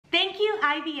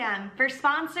IBM for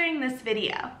sponsoring this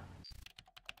video.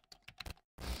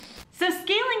 So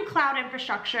scaling cloud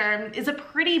infrastructure is a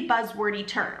pretty buzzwordy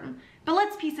term, but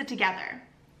let's piece it together.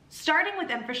 Starting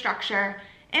with infrastructure,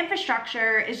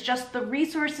 infrastructure is just the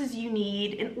resources you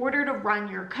need in order to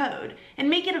run your code and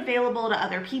make it available to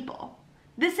other people.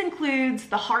 This includes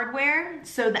the hardware,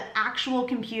 so the actual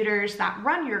computers that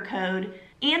run your code,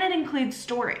 and it includes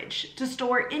storage to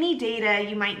store any data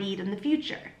you might need in the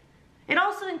future. It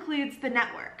also includes the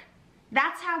network.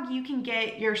 That's how you can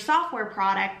get your software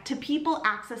product to people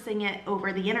accessing it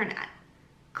over the internet.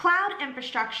 Cloud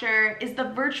infrastructure is the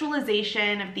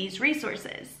virtualization of these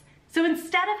resources. So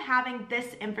instead of having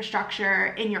this infrastructure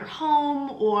in your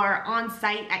home or on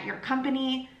site at your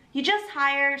company, you just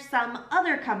hire some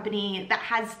other company that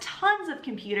has tons of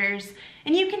computers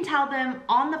and you can tell them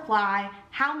on the fly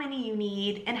how many you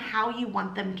need and how you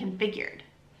want them configured.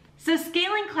 So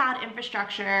scaling cloud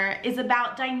infrastructure is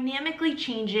about dynamically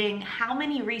changing how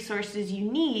many resources you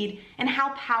need and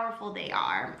how powerful they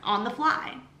are on the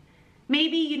fly.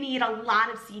 Maybe you need a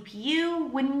lot of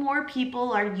CPU when more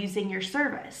people are using your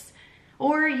service.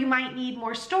 Or you might need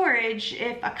more storage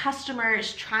if a customer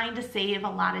is trying to save a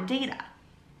lot of data.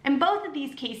 In both of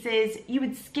these cases, you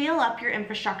would scale up your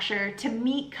infrastructure to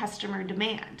meet customer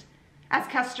demand. As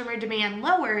customer demand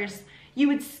lowers, you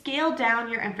would scale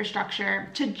down your infrastructure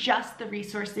to just the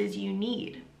resources you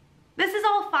need. This is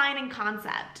all fine in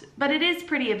concept, but it is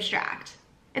pretty abstract.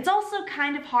 It's also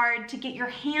kind of hard to get your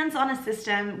hands on a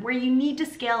system where you need to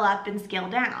scale up and scale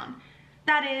down.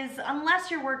 That is,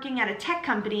 unless you're working at a tech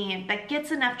company that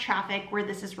gets enough traffic where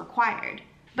this is required.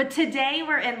 But today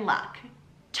we're in luck.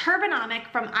 Turbonomic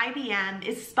from IBM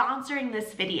is sponsoring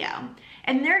this video,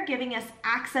 and they're giving us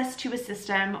access to a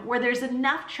system where there's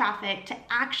enough traffic to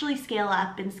actually scale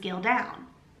up and scale down.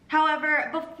 However,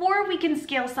 before we can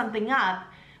scale something up,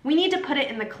 we need to put it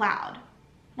in the cloud.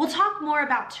 We'll talk more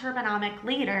about Turbonomic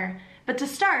later, but to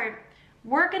start,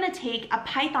 we're going to take a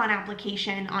Python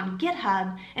application on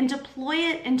GitHub and deploy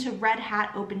it into Red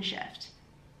Hat OpenShift.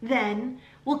 Then,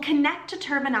 we'll connect to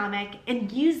Turbonomic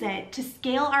and use it to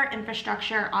scale our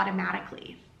infrastructure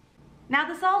automatically. Now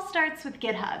this all starts with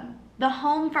GitHub, the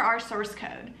home for our source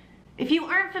code. If you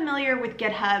aren't familiar with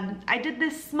GitHub, I did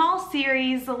this small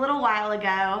series a little while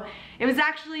ago. It was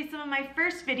actually some of my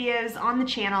first videos on the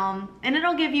channel, and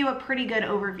it'll give you a pretty good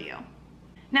overview.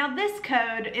 Now this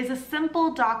code is a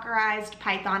simple Dockerized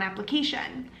Python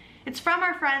application. It's from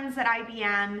our friends at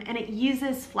IBM, and it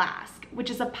uses Flask,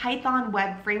 which is a Python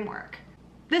web framework.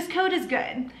 This code is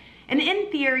good, and in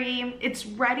theory, it's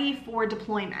ready for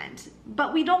deployment,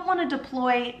 but we don't want to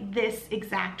deploy this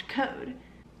exact code.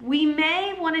 We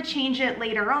may want to change it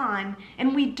later on,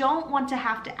 and we don't want to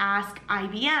have to ask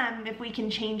IBM if we can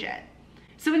change it.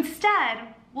 So instead,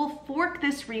 we'll fork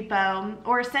this repo,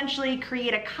 or essentially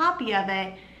create a copy of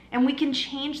it, and we can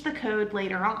change the code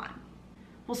later on.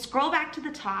 We'll scroll back to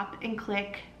the top and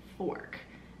click Fork.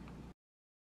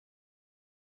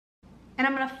 And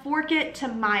I'm going to fork it to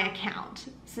my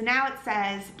account. So now it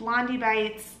says Blondie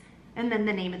Bytes and then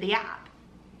the name of the app.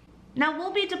 Now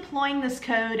we'll be deploying this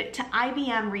code to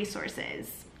IBM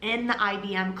resources in the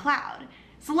IBM Cloud.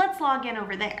 So let's log in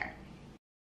over there.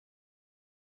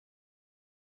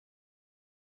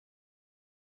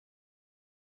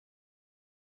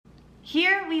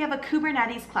 Here we have a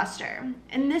Kubernetes cluster,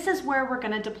 and this is where we're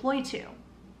going to deploy to.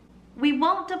 We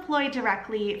won't deploy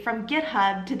directly from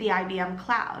GitHub to the IBM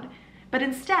Cloud, but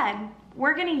instead,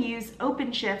 we're going to use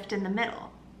Openshift in the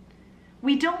middle.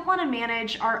 We don't want to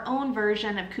manage our own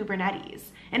version of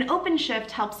Kubernetes, and Openshift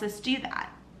helps us do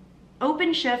that.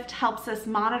 Openshift helps us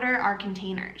monitor our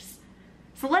containers.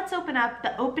 So let's open up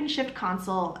the Openshift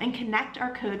Console and connect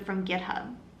our code from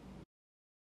GitHub.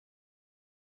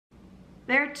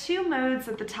 There are two modes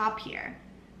at the top here,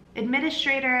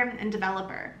 Administrator and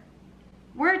Developer.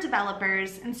 We're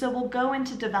developers, and so we'll go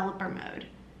into developer mode.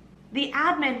 The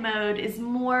admin mode is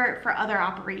more for other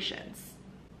operations.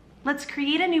 Let's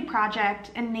create a new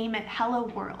project and name it Hello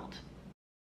World.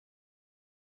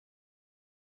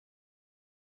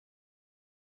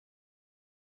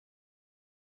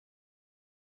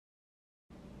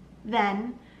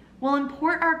 Then, we'll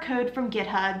import our code from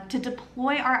GitHub to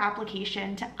deploy our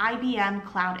application to IBM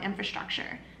Cloud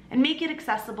infrastructure and make it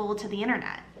accessible to the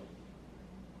internet.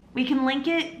 We can link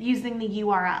it using the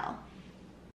URL.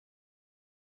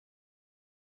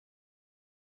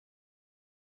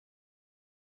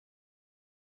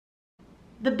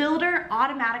 The builder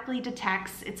automatically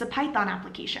detects it's a Python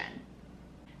application.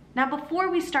 Now before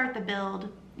we start the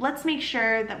build, let's make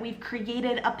sure that we've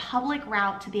created a public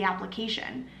route to the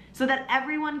application so that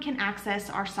everyone can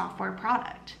access our software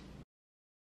product.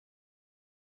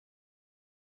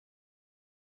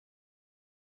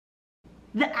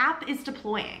 The app is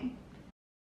deploying.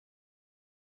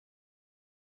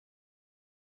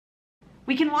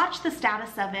 We can watch the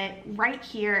status of it right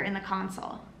here in the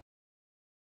console.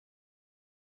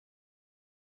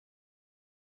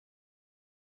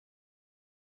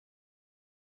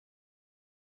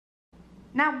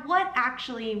 Now, what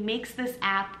actually makes this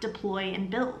app deploy and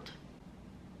build?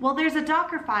 Well, there's a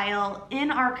Docker file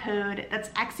in our code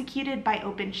that's executed by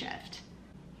Openshift.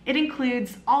 It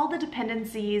includes all the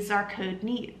dependencies our code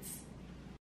needs.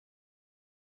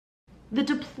 The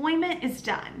deployment is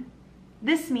done.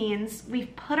 This means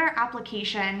we've put our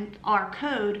application, our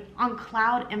code, on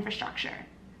cloud infrastructure.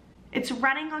 It's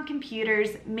running on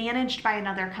computers managed by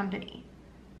another company.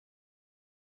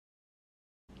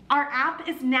 Our app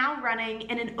is now running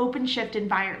in an OpenShift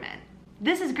environment.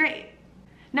 This is great.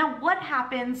 Now, what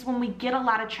happens when we get a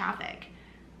lot of traffic?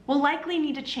 We'll likely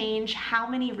need to change how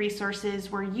many resources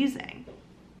we're using.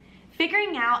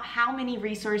 Figuring out how many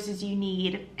resources you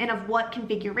need and of what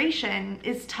configuration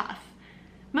is tough.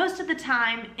 Most of the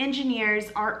time,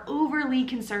 engineers are overly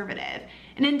conservative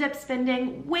and end up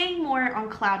spending way more on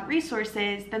cloud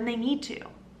resources than they need to.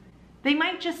 They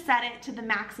might just set it to the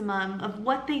maximum of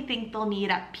what they think they'll need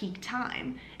at peak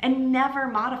time and never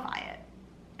modify it.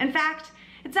 In fact,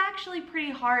 it's actually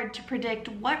pretty hard to predict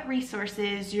what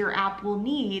resources your app will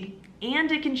need,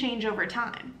 and it can change over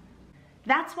time.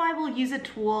 That's why we'll use a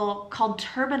tool called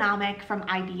Turbonomic from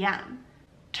IBM.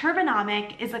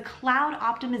 Turbonomic is a cloud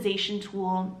optimization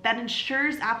tool that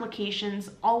ensures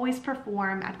applications always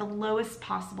perform at the lowest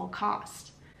possible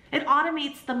cost. It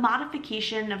automates the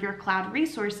modification of your cloud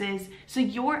resources so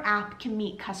your app can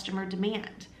meet customer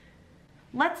demand.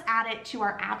 Let's add it to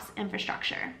our app's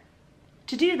infrastructure.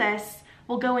 To do this,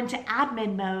 we'll go into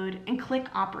admin mode and click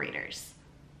operators.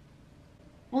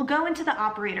 We'll go into the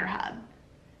operator hub.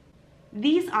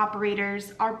 These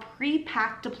operators are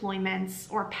pre-packed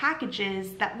deployments or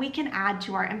packages that we can add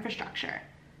to our infrastructure.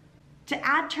 To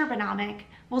add Turbonomic,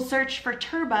 we'll search for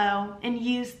Turbo and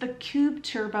use the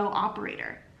kube-turbo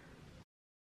operator.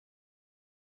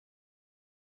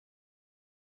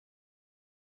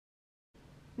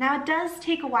 Now, it does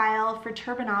take a while for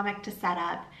Turbonomic to set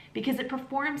up because it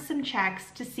performs some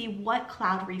checks to see what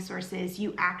cloud resources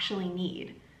you actually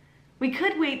need. We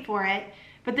could wait for it,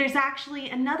 but there's actually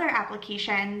another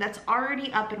application that's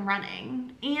already up and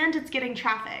running, and it's getting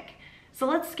traffic. So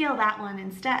let's scale that one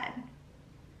instead.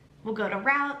 We'll go to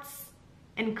Routes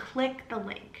and click the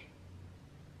link.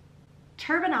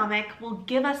 Turbonomic will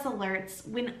give us alerts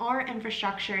when our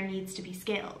infrastructure needs to be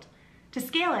scaled. To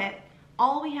scale it,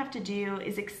 all we have to do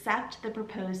is accept the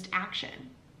proposed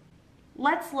action.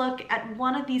 Let's look at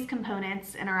one of these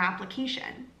components in our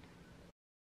application.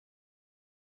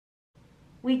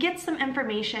 We get some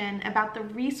information about the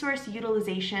resource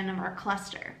utilization of our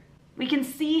cluster. We can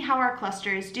see how our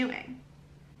cluster is doing.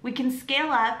 We can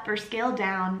scale up or scale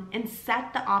down and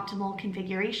set the optimal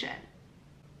configuration.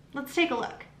 Let's take a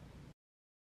look.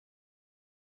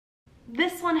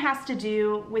 This one has to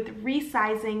do with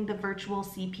resizing the virtual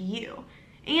CPU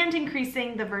and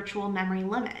increasing the virtual memory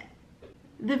limit.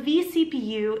 The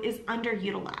vCPU is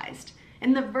underutilized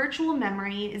and the virtual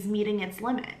memory is meeting its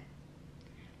limit.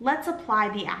 Let's apply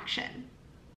the action.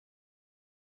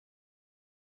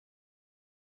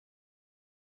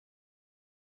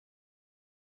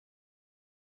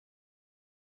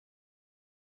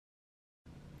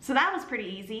 So that was pretty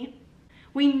easy.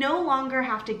 We no longer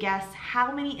have to guess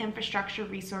how many infrastructure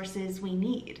resources we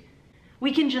need.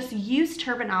 We can just use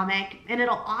Turbonomic and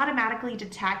it'll automatically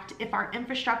detect if our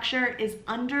infrastructure is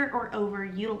under or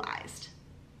overutilized.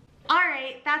 All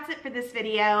right, that's it for this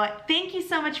video. Thank you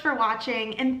so much for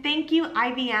watching, and thank you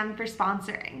IBM for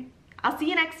sponsoring. I'll see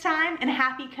you next time, and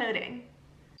happy coding.